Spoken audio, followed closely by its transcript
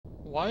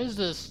Why does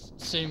this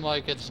seem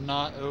like it's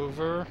not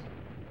over?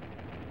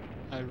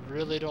 I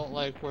really don't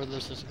like where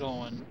this is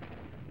going.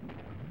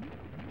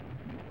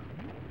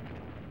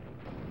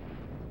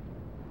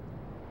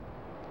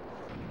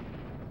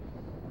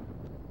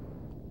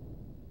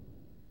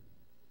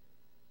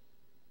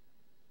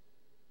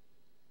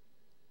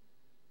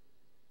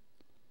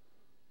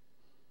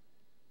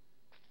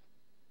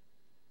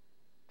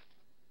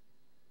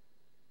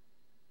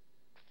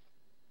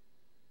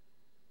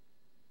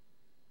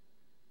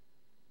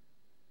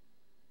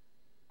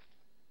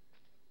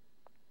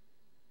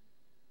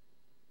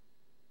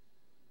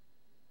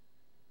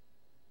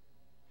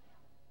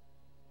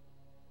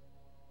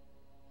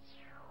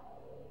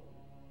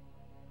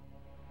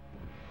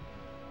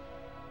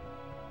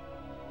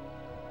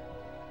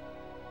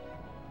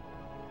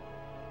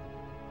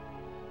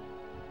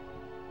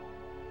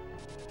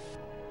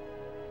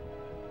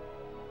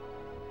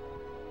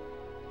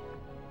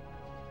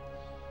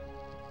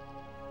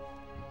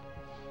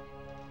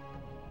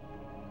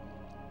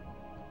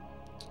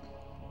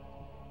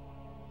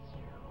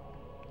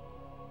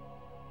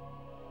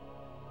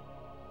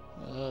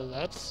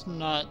 That's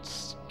not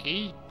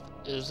Skeet,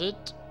 is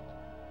it?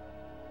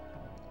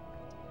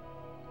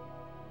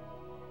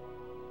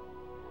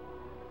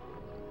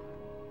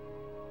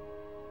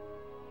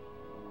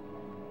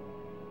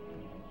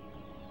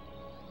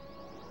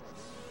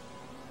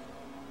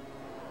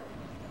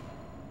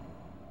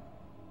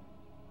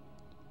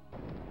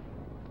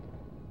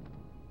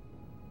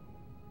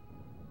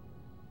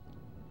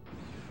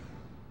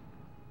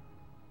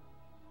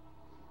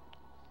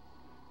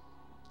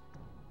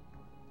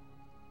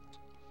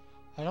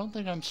 I don't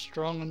think I'm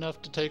strong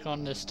enough to take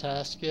on this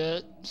task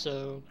yet,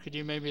 so could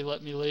you maybe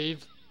let me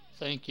leave?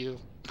 Thank you.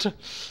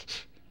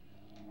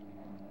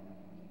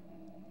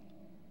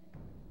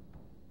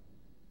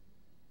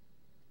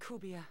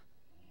 Kubia.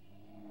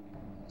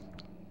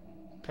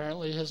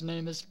 Apparently his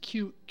name is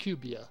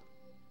Kubia.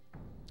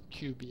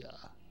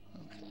 Kubia.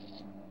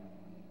 Okay.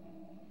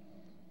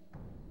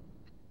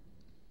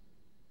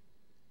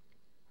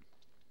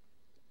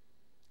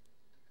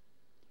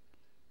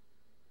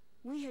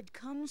 We had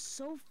come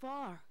so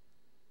far,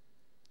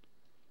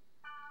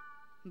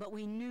 but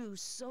we knew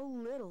so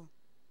little.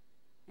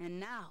 And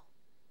now,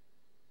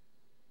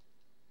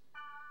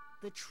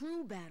 the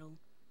true battle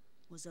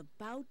was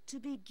about to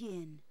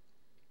begin.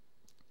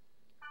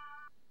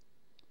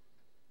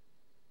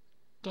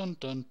 Dun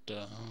dun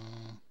dun.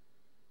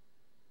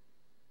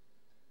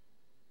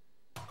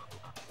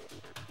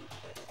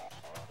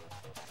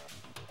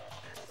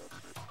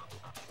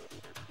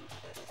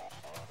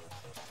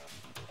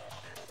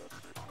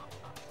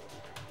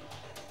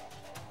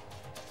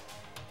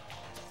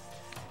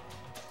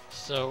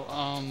 So,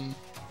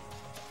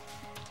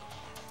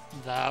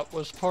 that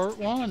was part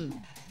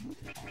 1.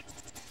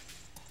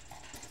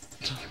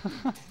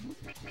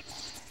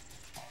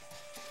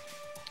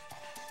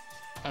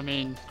 I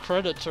mean,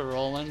 credits are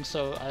rolling,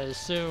 so I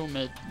assume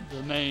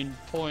the main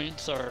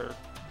points are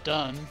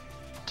done.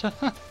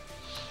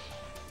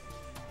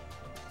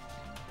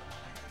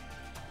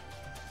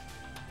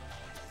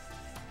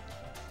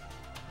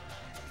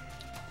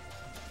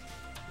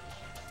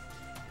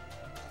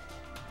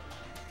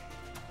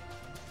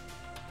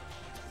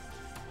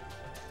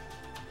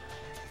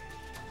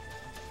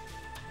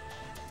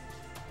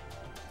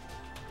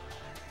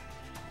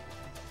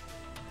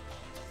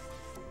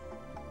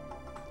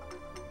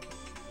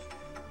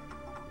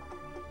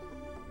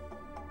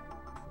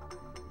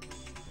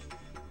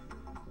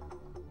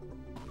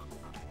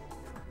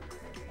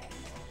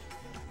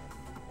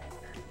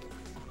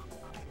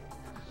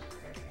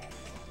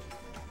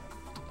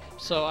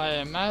 So I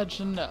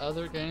imagine the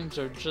other games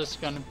are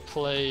just gonna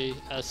play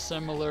as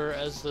similar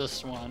as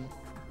this one.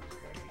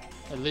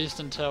 At least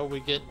until we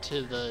get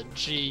to the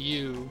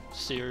GU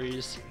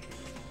series.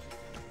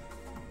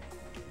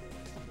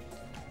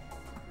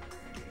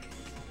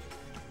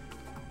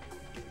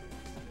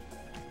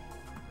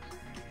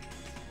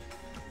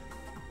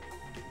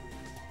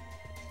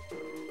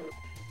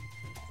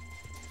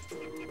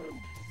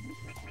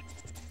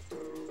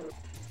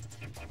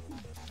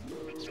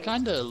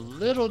 Kinda a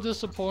little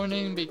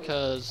disappointing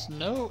because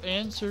no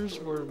answers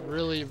were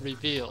really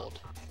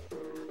revealed.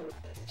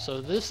 So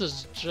this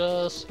is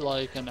just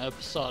like an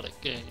episodic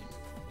game.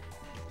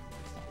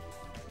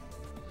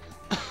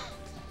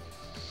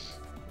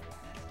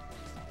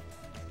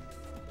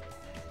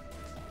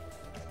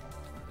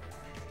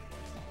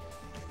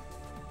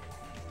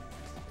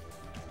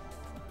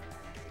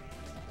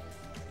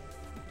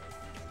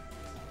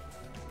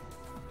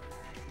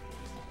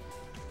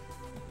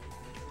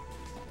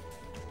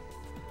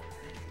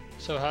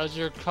 So how's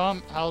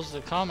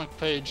the comic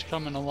page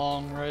coming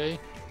along, Ray?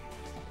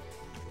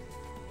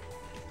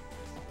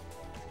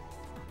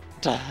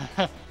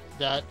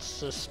 That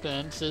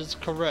suspense is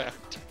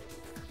correct.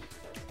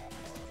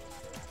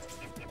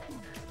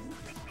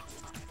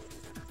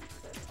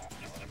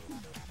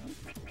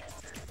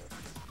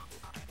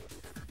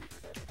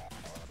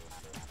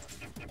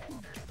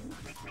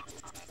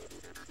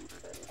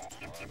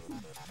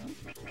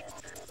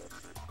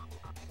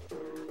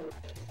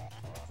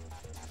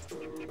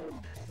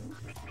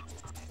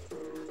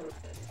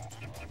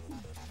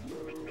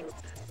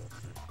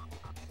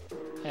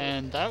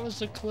 And that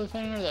was a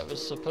cliffhanger that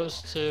was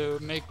supposed to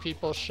make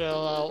people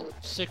shell out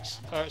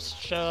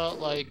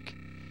like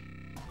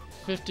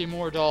 $50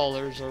 more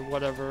or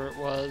whatever it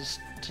was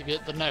to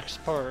get the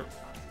next part.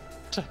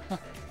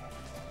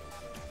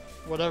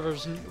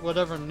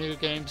 Whatever new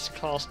games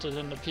costed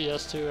in the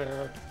PS2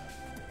 era.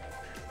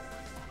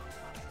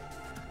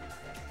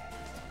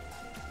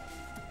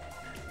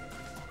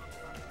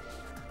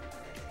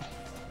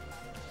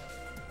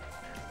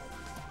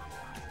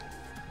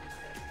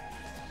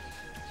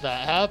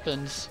 That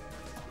happens.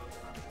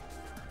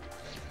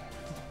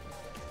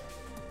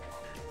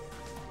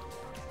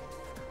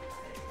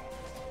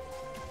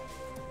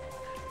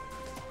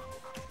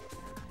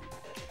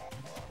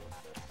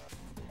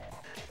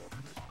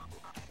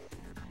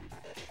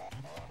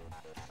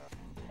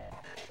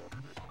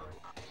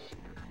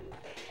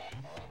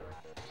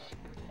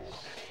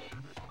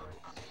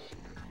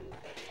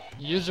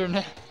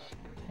 Username.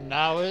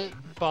 Now it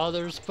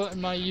bothers putting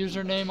my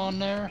username on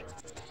there.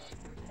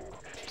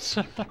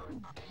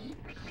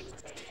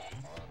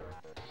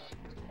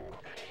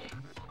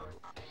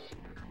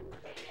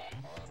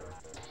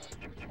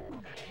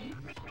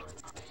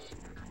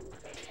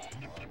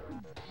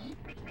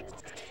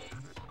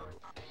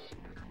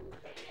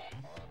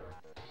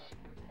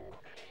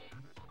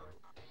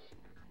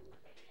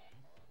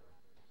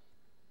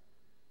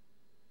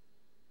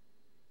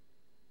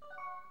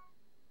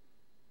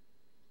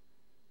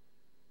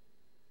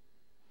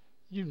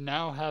 You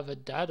now have a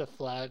data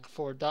flag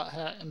for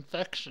 .hat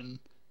infection.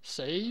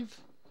 Save?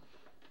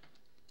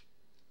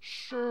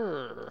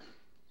 Sure.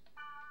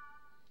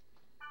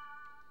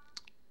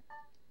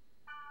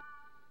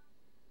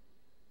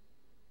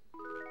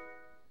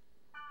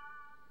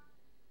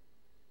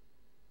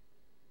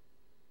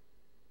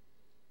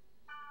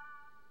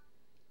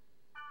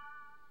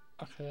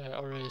 Okay, I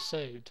already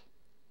saved.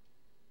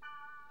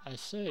 I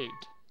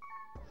saved.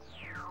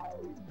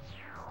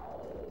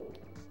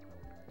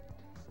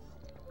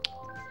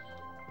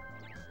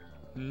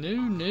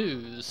 New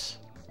news.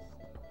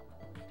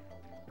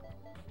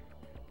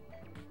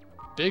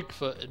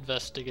 Bigfoot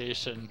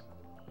investigation.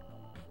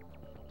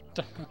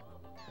 But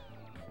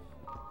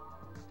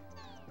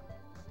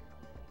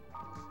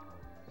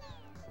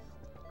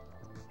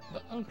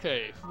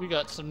okay, we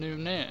got some new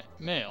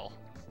mail.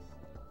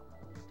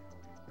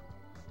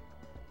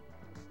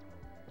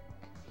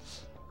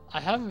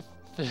 I have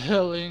a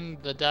feeling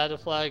the data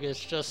flag is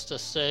just a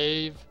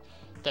save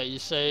that you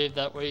save,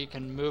 that way you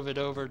can move it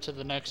over to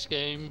the next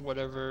game,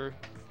 whatever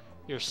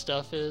your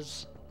stuff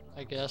is,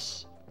 I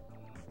guess.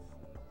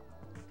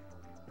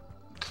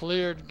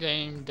 Cleared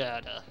game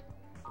data.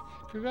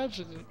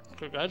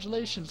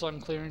 Congratulations on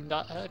clearing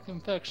 .hat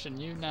infection.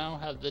 You now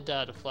have the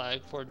data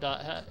flag for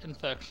 .hat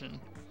infection.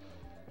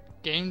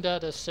 Game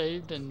data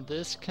saved in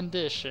this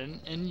condition,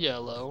 in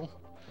yellow,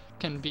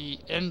 can be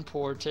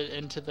imported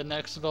into the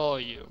next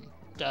volume.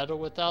 Data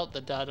without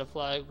the data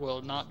flag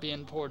will not be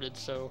imported,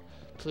 so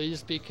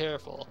please be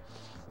careful.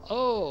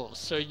 Oh,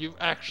 so you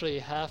actually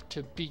have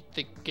to beat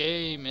the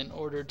game in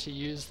order to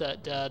use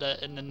that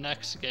data in the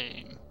next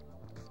game.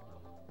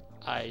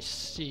 I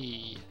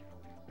see.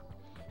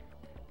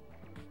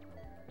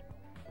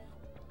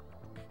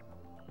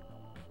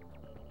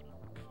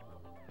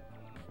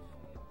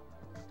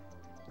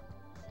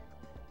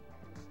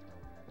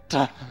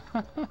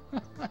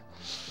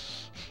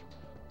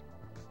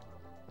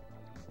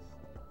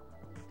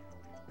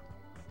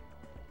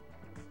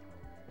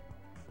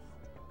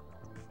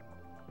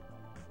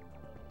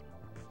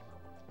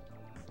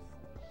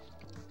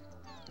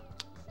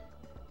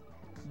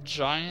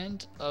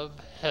 Giant of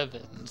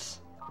Heavens.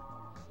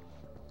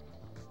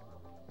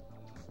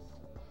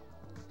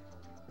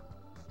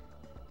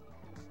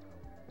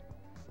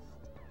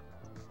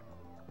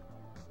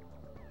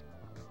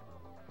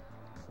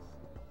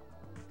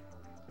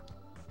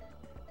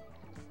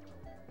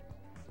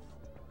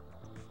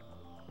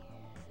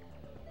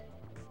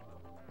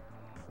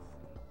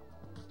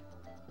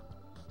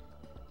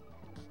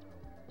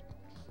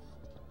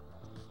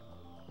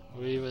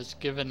 We was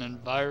given in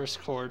Virus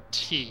Core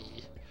T.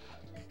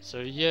 So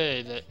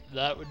yay,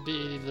 that would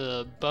be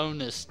the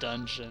bonus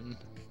dungeon.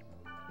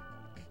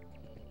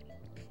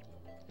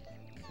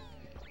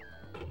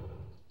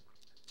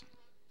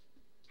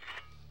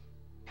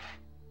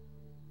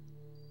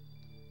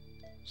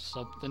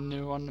 Something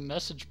new on the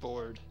message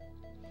board.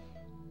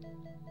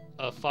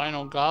 A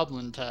final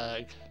goblin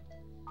tag.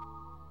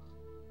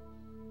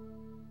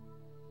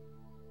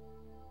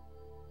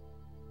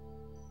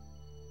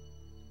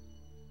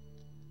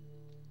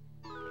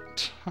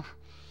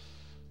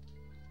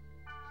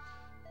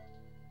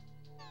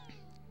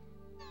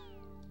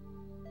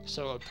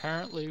 So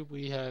apparently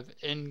we have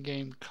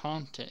in-game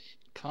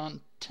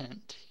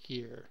content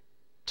here.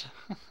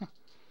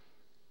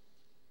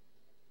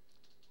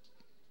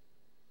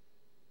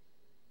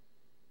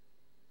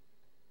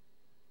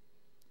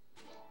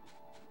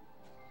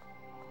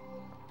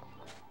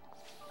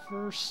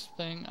 First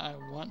thing I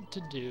want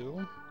to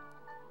do,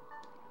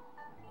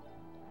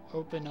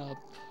 open up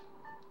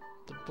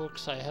the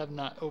books I have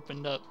not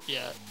opened up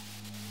yet.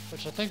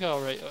 Which I think I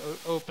already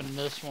opened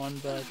this one,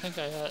 but I think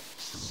I got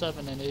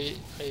 7 and 8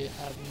 I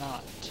have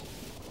not.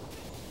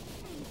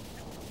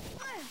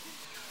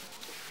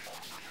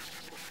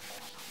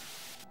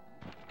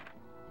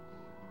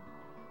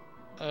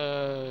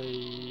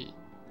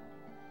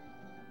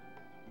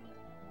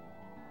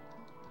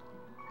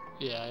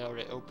 Yeah, I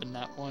already opened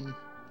that one.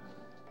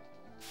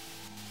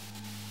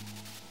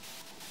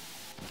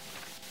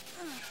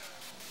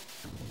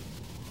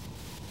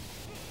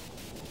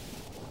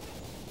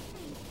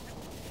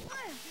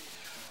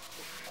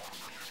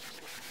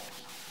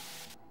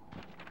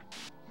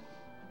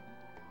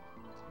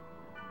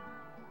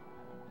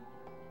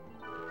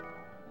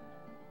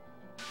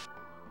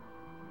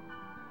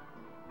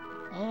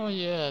 Oh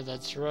yeah,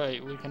 that's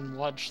right. We can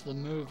watch the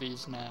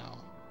movies now.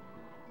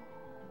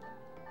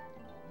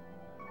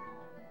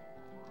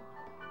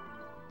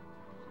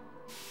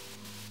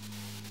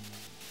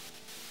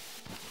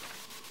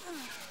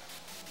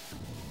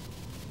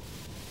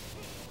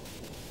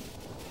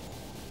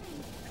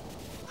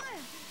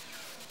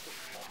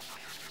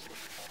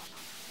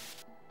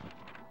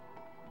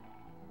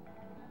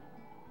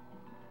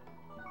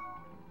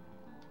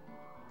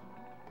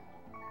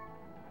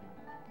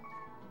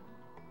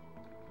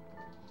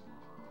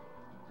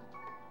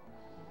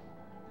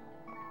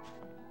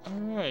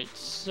 Alright,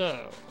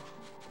 so...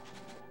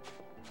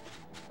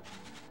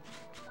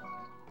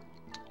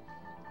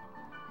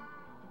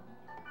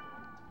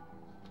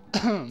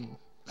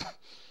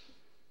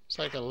 It's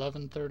like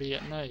 11:30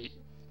 at night.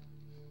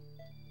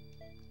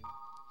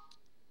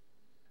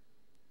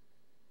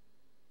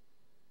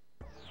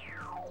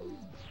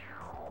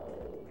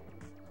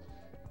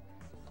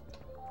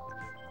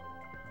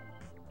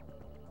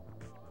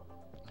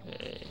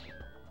 Okay.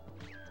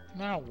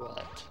 Now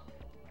what?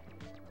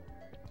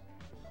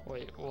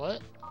 Wait,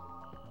 what?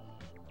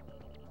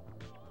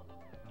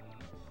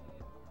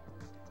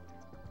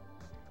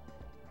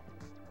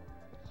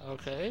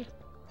 Okay.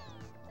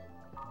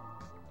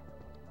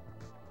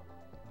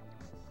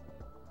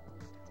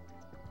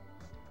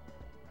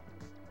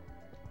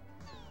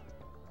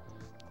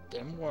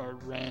 Them were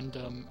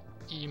random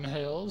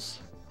emails.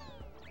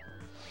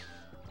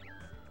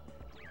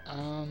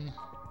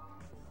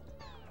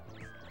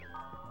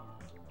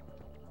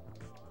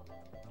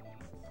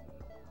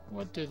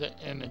 What do the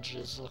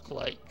images look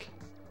like?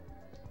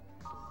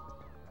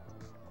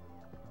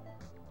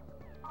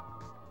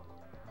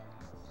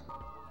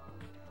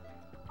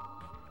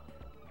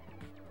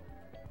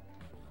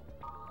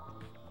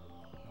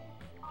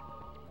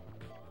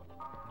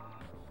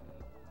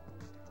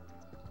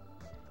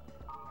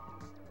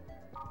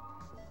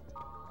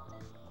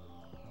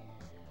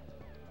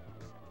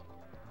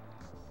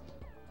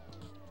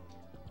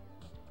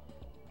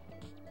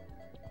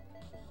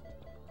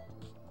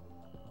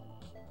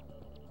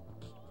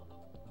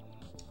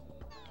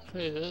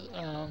 Okay,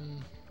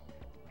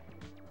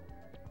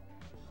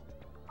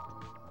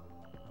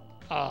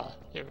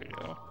 here we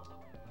go.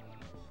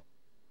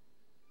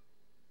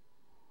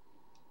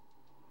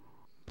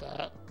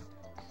 That.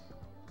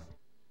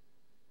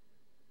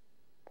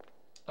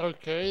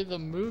 Okay, the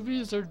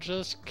movies are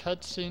just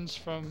cutscenes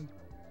from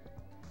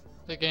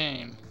the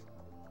game.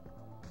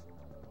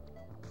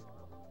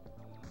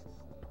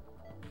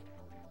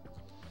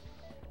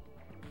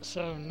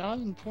 So, not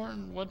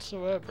important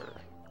whatsoever.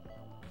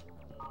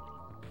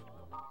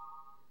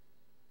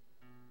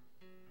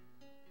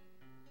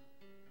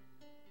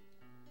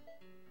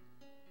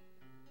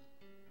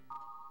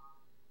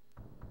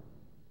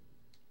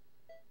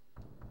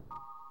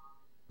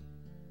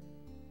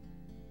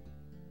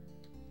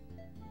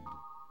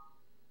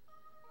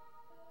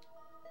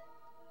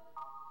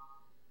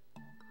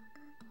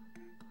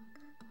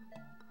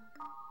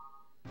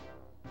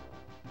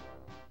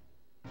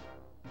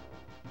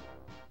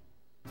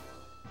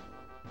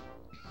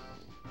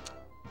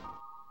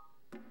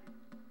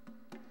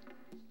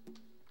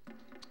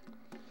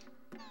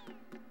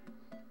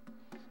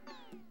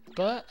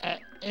 But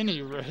at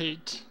any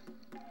rate,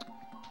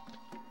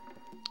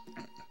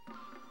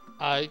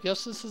 I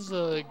guess this is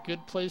a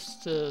good place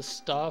to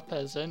stop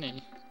as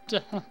any.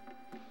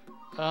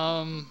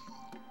 I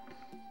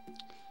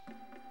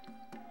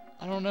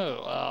don't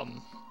know,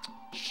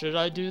 should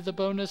I do the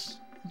bonus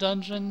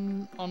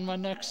dungeon on my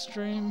next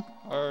stream,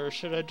 or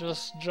should I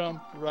just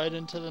jump right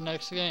into the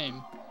next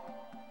game?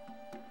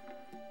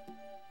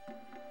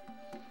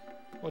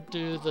 What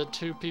do the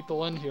two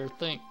people in here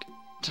think?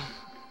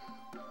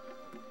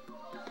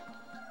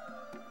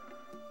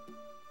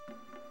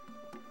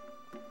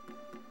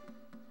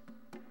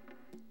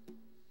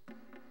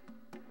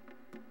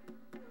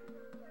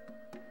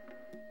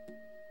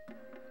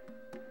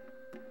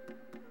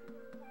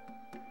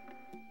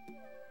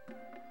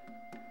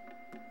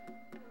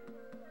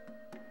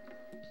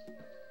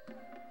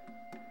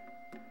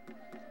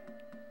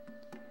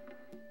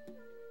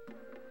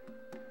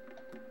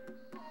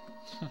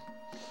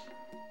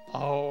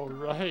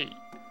 Alright.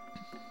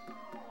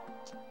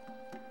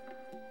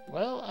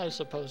 Well, I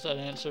suppose that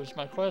answers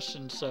my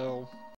question, so